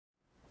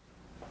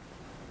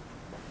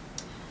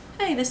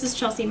Hi, this is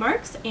Chelsea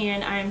Marks,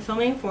 and I'm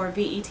filming for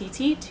VETT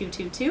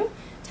 222,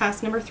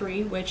 task number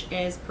 3, which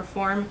is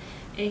perform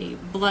a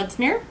blood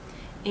smear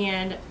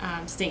and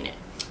stain it.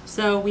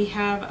 So we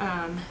have,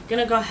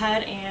 gonna go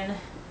ahead and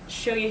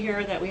show you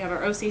here that we have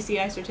our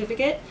OCCI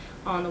certificate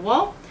on the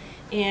wall,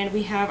 and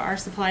we have our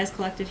supplies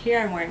collected here.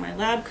 I'm wearing my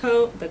lab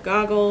coat, the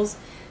goggles,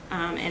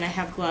 and I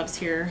have gloves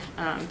here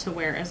to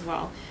wear as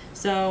well.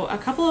 So a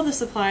couple of the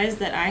supplies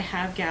that I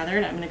have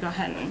gathered, I'm going to go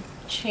ahead and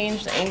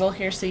change the angle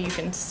here so you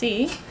can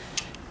see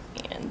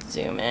and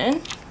zoom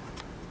in.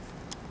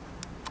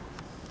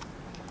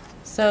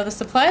 So the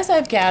supplies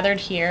I've gathered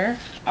here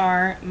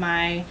are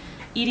my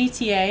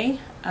EDTA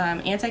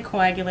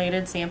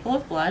anticoagulated sample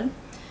of blood.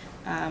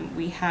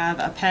 We have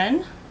a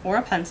pen or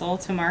a pencil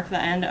to mark the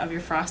end of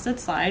your frosted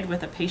slide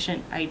with a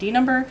patient ID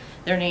number,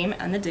 their name,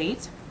 and the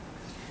date.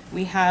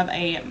 We have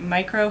a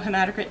micro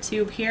hematocrit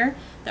tube here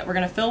that we're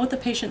going to fill with the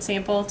patient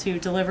sample to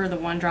deliver the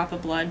 1 drop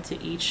of blood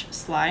to each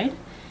slide.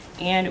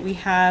 And we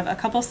have a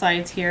couple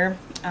slides here.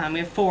 We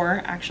have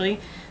 4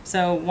 actually.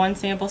 So 1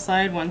 sample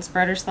slide, 1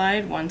 spreader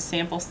slide, 1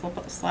 sample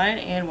slide,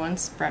 and 1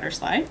 spreader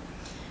slide.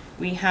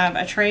 We have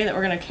a tray that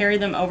we're going to carry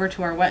them over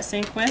to our wet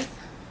sink with.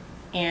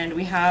 And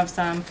we have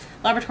some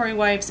laboratory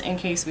wipes in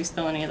case we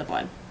spill any of the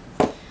blood.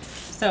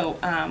 So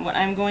what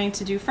I'm going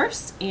to do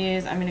first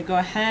is I'm going to go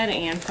ahead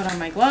and put on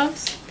my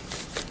gloves.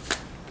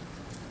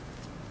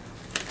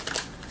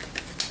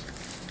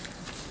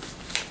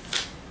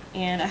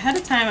 And ahead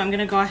of time, I'm going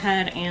to go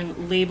ahead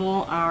and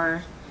label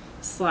our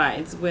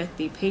slides with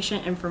the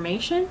patient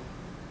information,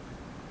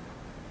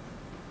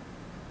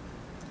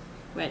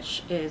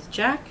 which is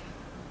Jack,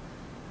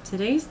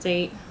 today's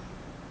date,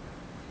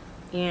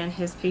 and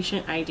his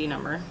patient ID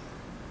number.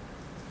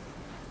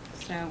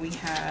 So we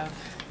have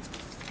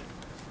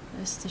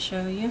this to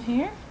show you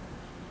here.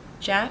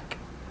 Jack,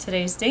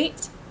 today's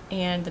date,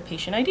 and the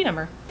patient ID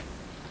number.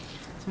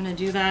 So I'm going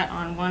to do that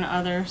on one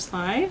other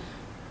slide.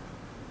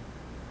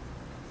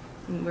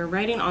 And we're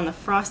writing on the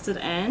frosted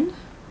end.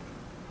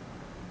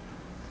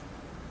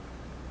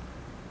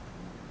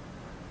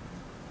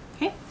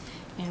 Okay,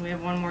 and we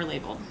have one more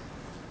labeled.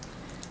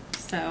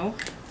 So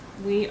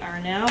we are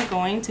now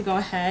going to go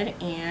ahead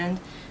and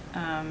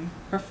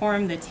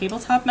perform the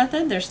tabletop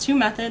method. There's 2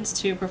 methods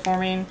to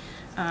performing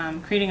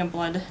creating a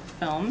blood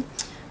film.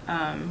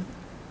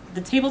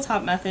 The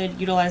tabletop method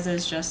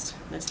utilizes just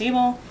the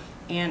table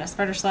and a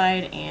spreader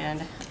slide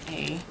and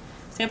a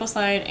sample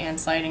slide and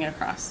sliding it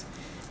across.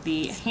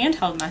 The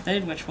handheld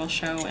method, which we'll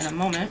show in a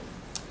moment,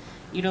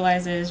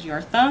 utilizes your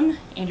thumb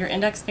and your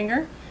index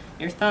finger.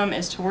 Your thumb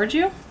is towards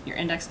you, your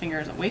index finger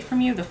is away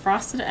from you, the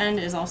frosted end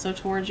is also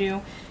towards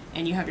you,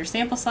 and you have your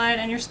sample slide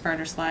and your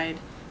spreader slide,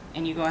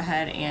 and you go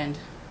ahead and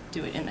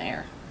do it in the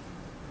air.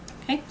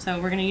 Okay, so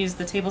we're going to use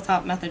the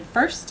tabletop method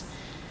first.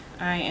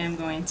 I am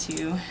going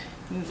to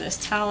move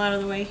this towel out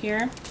of the way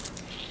here,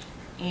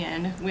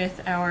 and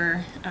with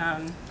our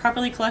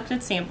properly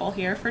collected sample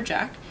here for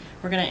Jack,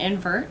 we're going to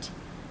invert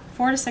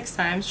 4 to 6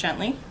 times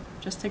gently,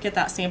 just to get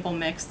that sample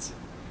mixed,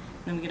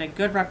 and then we get a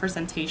good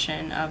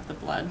representation of the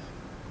blood.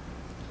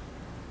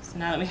 So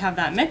now that we have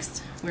that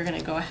mixed, we're going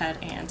to go ahead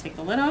and take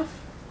the lid off.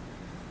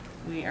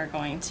 We are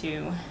going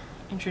to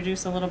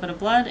introduce a little bit of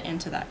blood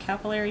into that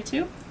capillary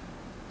tube,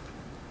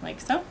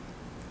 like so.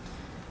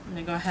 I'm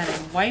going to go ahead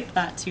and wipe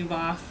that tube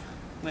off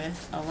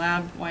with a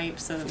lab wipe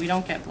so that we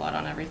don't get blood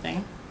on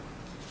everything.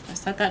 I'll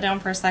set that down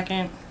for a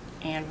second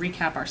and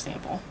recap our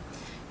sample.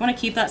 You want to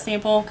keep that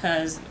sample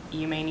because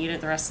you may need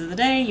it the rest of the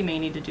day, you may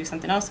need to do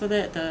something else with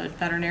it, the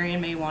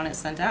veterinarian may want it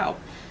sent out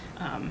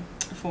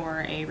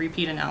for a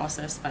repeat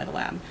analysis by the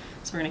lab.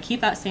 So we're going to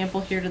keep that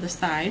sample here to the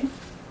side.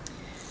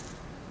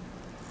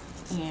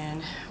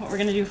 And what we're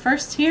going to do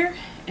first here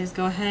is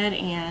go ahead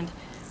and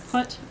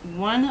put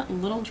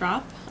 1 little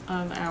drop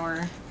of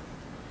our,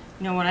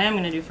 what I am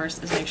going to do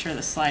first is make sure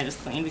the slide is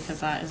clean because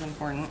that is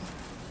important.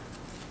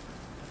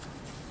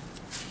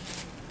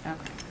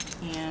 Okay.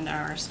 And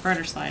our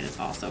spreader slide is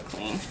also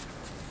clean.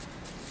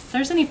 If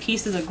there's any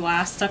pieces of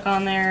glass stuck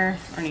on there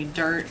or any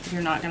dirt,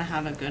 you're not going to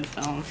have a good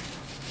film.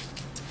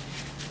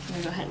 I'm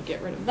going to go ahead and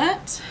get rid of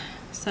that.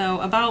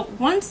 So about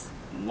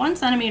 1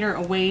 centimeter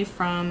away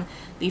from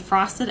the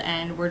frosted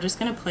end, we're just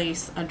going to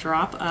place a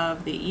drop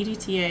of the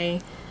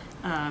EDTA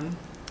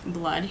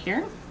blood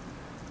here.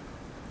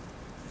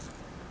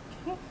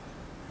 Okay.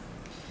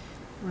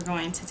 We're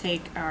going to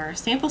take our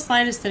sample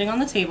slide is sitting on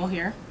the table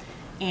here,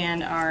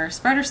 and our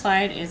spreader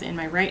slide is in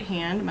my right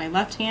hand. My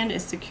left hand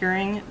is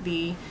securing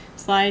the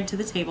slide to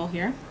the table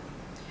here.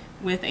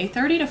 With a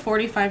 30 to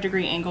 45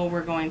 degree angle,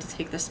 we're going to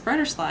take the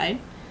spreader slide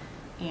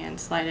and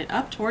slide it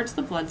up towards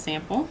the blood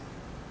sample.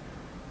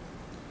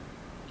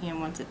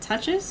 And once it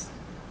touches,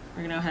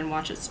 we're going to go ahead and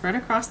watch it spread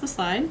across the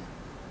slide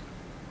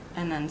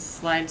and then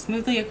slide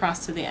smoothly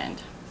across to the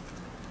end.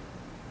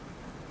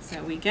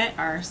 So we get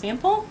our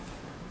sample.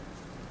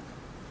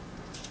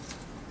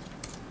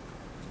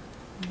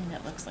 And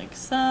it looks like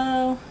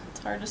so.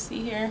 It's hard to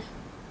see here.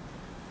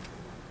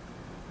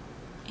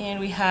 And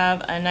we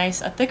have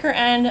a thicker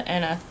end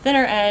and a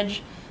thinner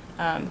edge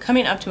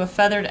coming up to a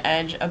feathered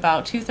edge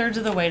about 2/3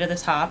 of the way to the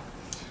top.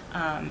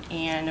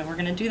 And we're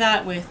going to do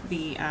that with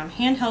the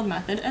handheld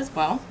method as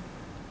well.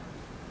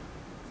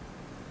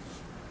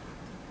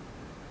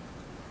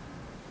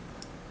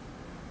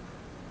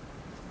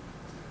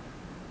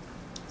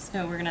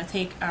 So we're going to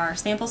take our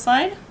sample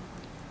slide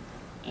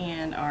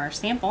and our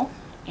sample,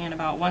 and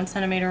about 1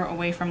 centimeter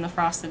away from the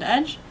frosted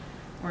edge,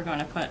 we're going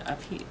to put a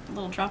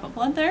little drop of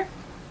blood there.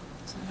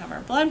 So we have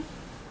our blood.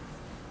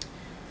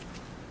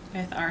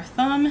 With our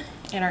thumb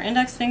and our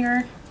index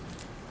finger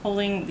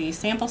holding the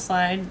sample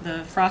slide,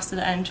 the frosted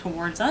end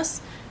towards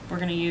us, we're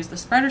going to use the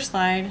spreader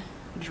slide,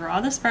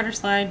 draw the spreader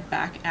slide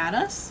back at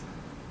us,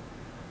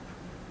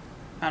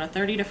 about a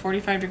 30 to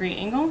 45 degree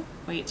angle,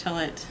 wait till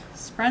it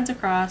spreads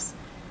across,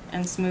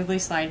 and smoothly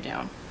slide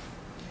down.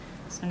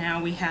 So now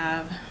we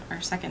have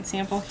our second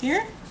sample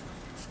here.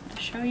 I'll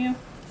show you.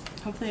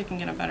 Hopefully I can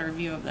get a better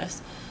view of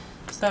this.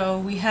 So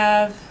we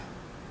have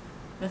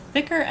the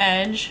thicker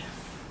edge.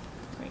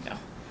 There we go.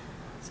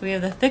 So we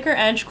have the thicker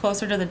edge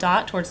closer to the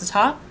dot towards the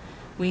top.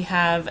 We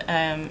have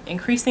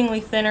increasingly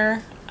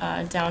thinner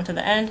down to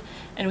the end,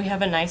 and we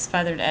have a nice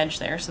feathered edge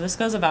there. So this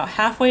goes about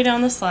halfway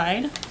down the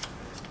slide.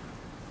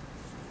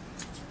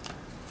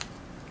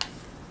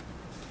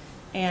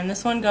 And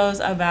this one goes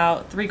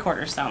about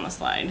 3/4 down the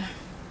slide.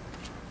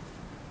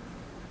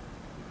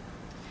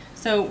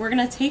 So we're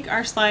going to take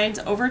our slides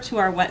over to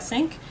our wet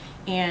sink,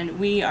 and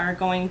we are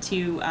going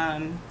to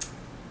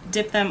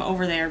dip them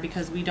over there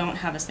because we don't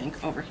have a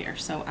sink over here.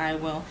 So I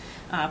will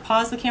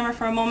pause the camera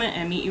for a moment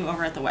and meet you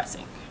over at the wet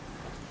sink.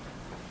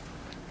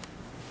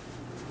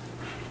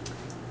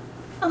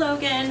 Hello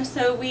again.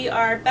 So we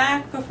are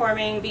back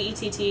performing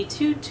VETT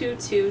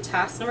 222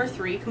 task number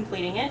 3,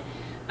 completing it.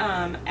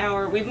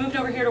 We've moved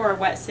over here to our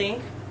wet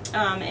sink,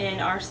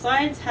 and our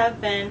slides have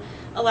been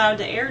allowed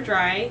to air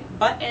dry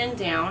butt end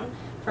down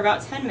for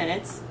about 10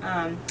 minutes.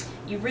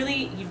 You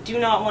do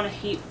not want to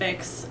heat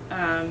fix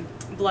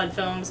blood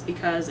films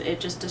because it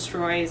just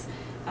destroys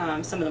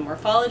some of the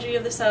morphology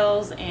of the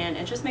cells, and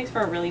it just makes for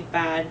a really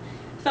bad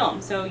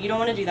film. So you don't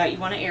want to do that. You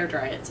want to air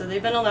dry it. So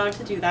they've been allowed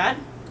to do that.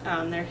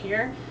 They're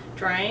here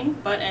drying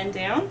butt end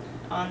down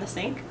on the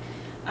sink.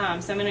 So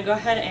I'm going to go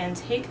ahead and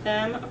take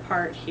them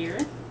apart here.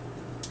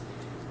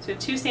 So we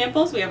have 2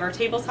 samples. We have our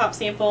tabletop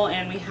sample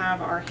and we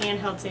have our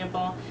handheld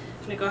sample.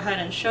 I'm going to go ahead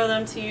and show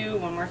them to you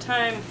one more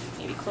time,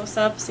 maybe close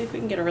up, see if we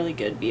can get a really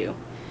good view.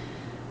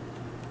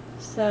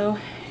 So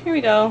here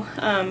we go.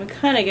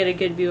 Kind of get a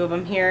good view of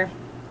them here.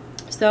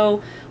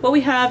 So what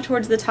we have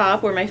towards the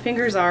top where my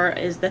fingers are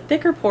is the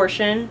thicker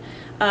portion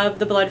of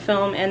the blood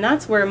film, and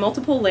that's where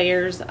multiple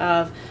layers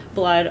of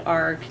blood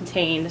are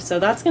contained. So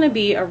that's going to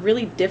be a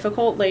really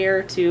difficult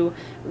layer to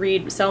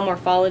read cell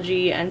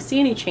morphology and see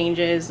any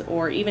changes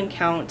or even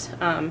count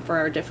for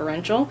our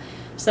differential.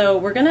 So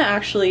we're going to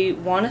actually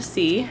want to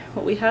see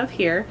what we have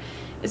here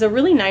is a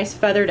really nice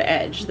feathered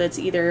edge that's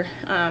either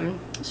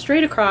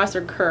straight across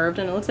or curved,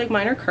 and it looks like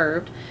mine are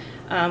curved.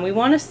 We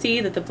want to see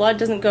that the blood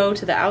doesn't go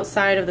to the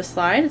outside of the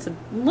slide. It's a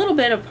little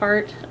bit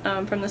apart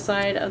from the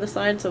side of the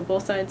slide, so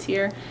both sides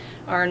here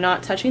are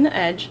not touching the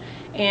edge,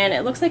 and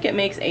it looks like it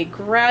makes a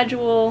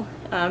gradual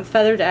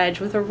feathered edge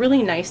with a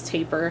really nice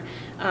taper.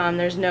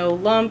 There's no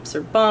lumps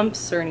or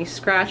bumps or any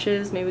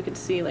scratches. Maybe we could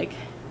see like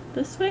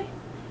this way,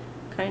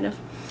 kind of.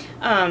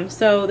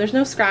 So there's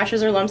no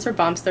scratches or lumps or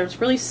bumps. There's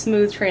really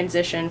smooth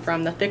transition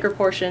from the thicker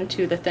portion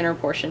to the thinner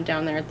portion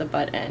down there at the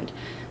butt end.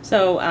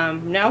 So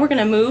now we're going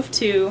to move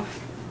to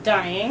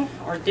dyeing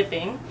or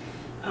dipping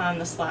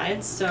the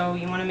slides. So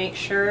you want to make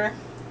sure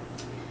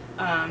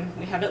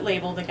we have it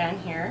labeled again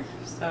here.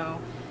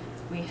 So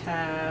we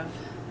have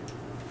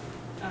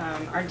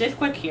our diff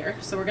quick here.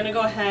 So we're going to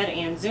go ahead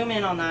and zoom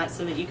in on that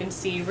so that you can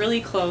see really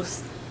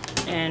close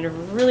and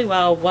really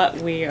well what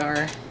we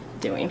are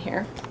doing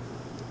here.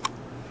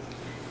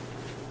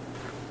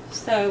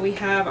 So we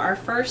have our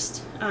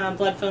first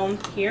blood film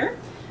here.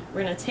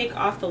 We're going to take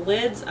off the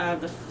lids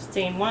of the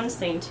stain 1,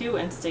 stain 2,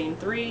 and stain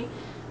 3,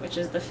 which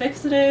is the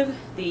fixative,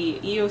 the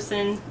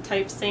eosin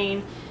type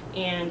stain,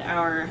 and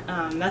our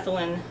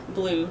methylene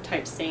blue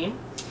type stain.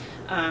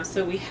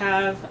 So we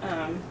have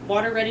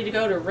water ready to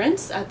go to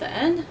rinse at the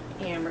end,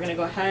 and we're going to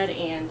go ahead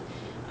and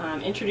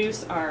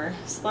introduce our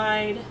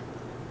slide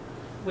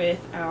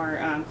with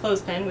our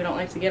clothespin. We don't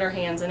like to get our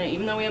hands in it,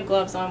 even though we have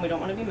gloves on. We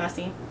don't want to be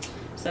messy.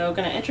 So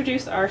going to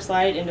introduce our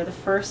slide into the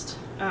first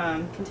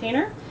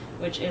container,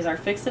 which is our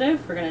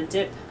fixative. We're going to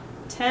dip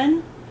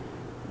 10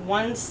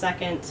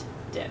 1-second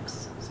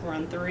dips. So we're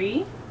on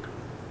 3,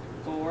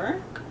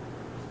 4,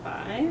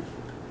 5,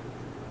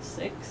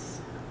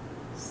 6,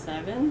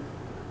 7,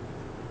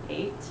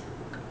 8,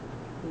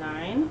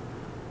 9,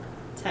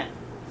 10.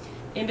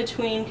 In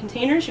between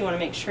containers, you want to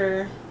make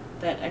sure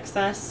that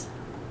excess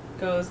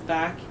goes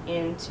back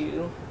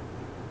into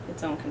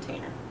its own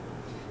container.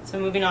 So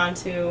moving on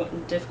to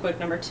diff quick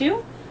number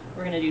 2,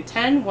 we're going to do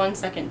 10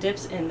 1-second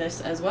dips in this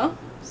as well.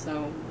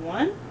 So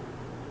 1,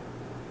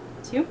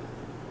 2,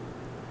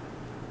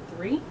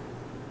 3,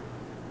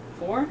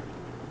 4,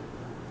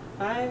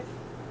 5,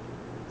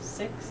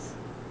 6,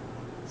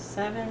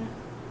 7,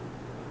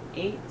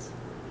 8,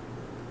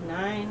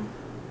 9,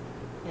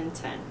 and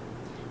 10.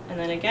 And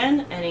then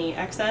again, any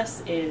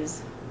excess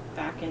is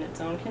back in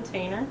its own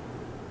container.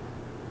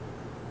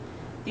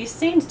 These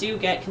stains do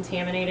get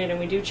contaminated and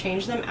we do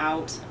change them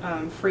out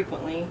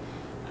frequently.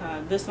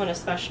 This one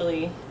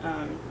especially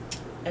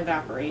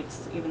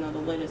evaporates even though the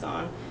lid is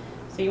on.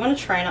 So you want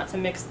to try not to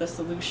mix the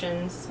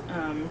solutions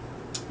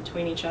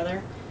between each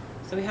other.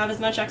 So we have as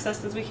much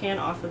excess as we can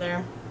off of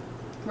there.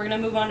 We're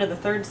going to move on to the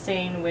third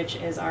stain, which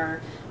is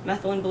our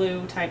methylene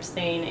blue type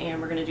stain,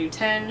 and we're going to do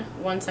 10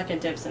 1-second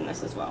dips in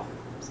this as well.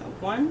 So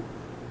 1,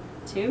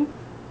 2,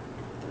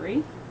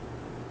 3,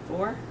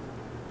 4,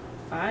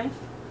 5,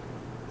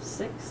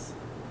 6,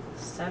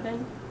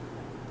 7,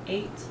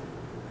 8,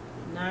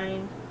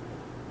 9,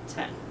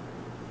 10.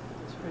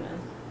 So we're going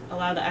to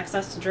allow the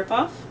excess to drip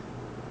off.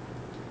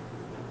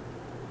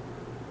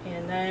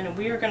 And then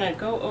we are going to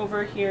go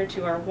over here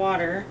to our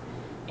water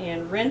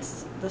and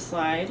rinse the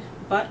slide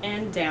butt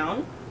end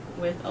down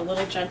with a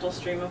little gentle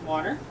stream of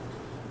water.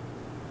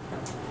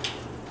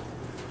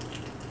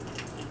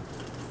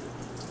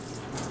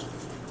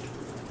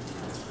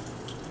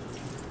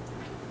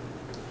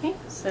 Okay,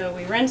 so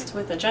we rinsed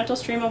with a gentle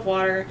stream of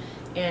water,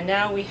 and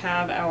now we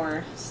have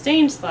our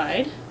stain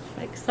slide,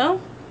 like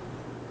so.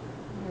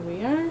 Here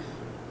we are.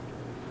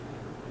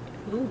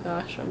 Oh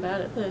gosh, I'm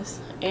bad at this.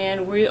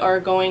 And we are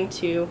going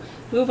to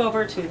move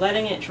over to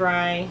letting it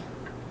dry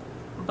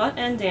butt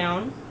end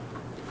down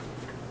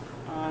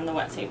on the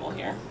wet table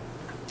here.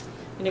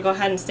 I'm going to go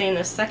ahead and stain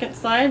this second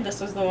slide.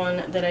 This was the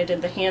one that I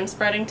did the hand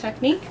spreading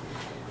technique.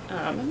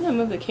 I'm going to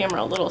move the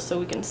camera a little so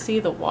we can see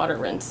the water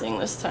rinsing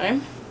this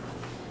time.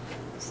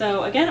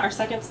 So again, our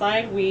second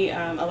slide we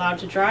allowed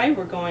to dry.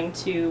 We're going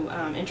to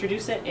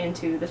introduce it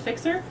into the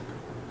fixer.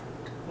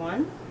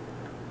 1,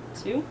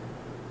 2,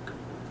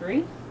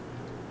 3,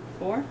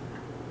 4,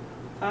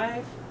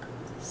 5,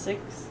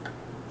 6,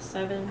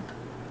 7,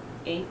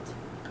 8,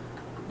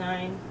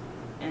 9,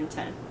 and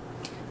 10.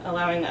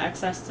 Allowing the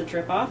excess to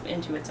drip off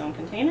into its own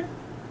container.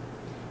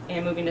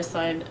 And moving to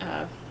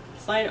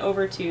slide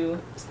over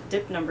to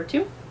dip number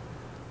 2.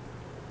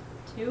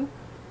 2,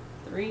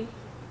 3,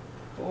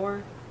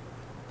 4,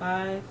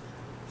 5,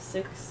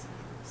 6,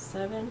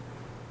 7,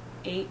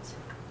 8,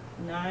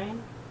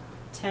 9,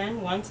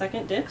 10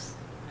 1-second dips.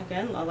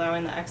 Again,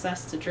 allowing the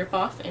excess to drip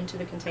off into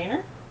the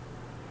container.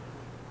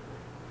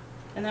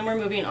 And then we're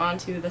moving on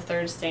to the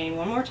third stain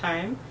one more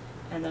time,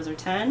 and those are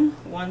 10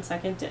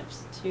 1-second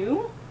dips.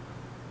 2,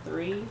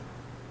 3,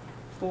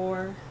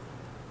 4,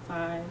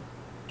 5,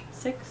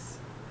 6,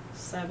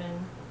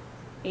 7,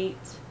 8,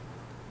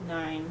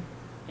 9,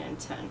 and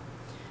 10.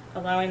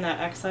 Allowing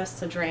that excess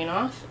to drain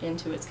off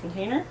into its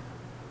container.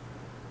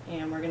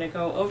 And we're going to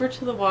go over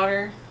to the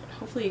water.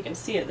 Hopefully you can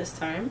see it this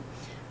time.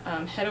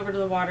 Head over to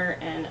the water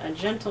and a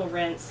gentle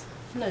rinse.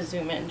 I'm going to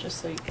zoom in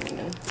just so you can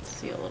even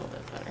see a little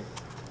bit better.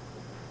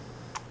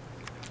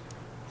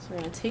 So we're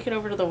going to take it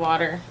over to the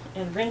water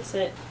and rinse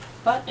it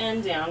butt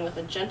end down with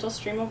a gentle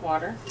stream of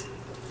water.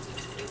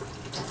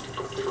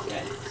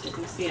 Good, so you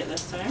can see it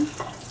this time.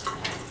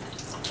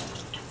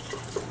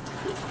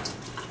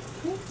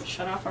 Okay,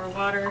 shut off our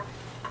water,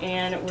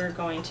 and we're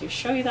going to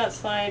show you that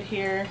slide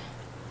here.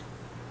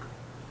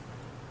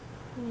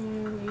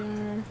 Here we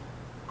are.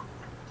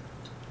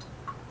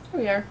 Here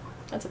we are.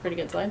 That's a pretty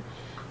good slide.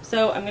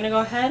 So I'm going to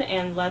go ahead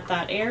and let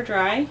that air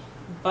dry,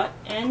 butt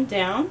end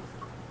down,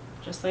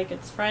 just like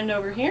its friend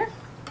over here.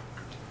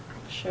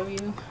 I'll show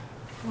you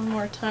one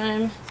more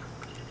time,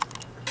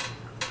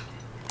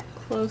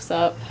 close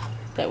up,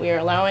 that we are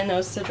allowing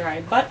those to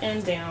dry butt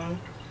end down,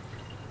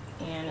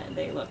 and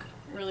they look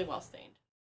really well stained.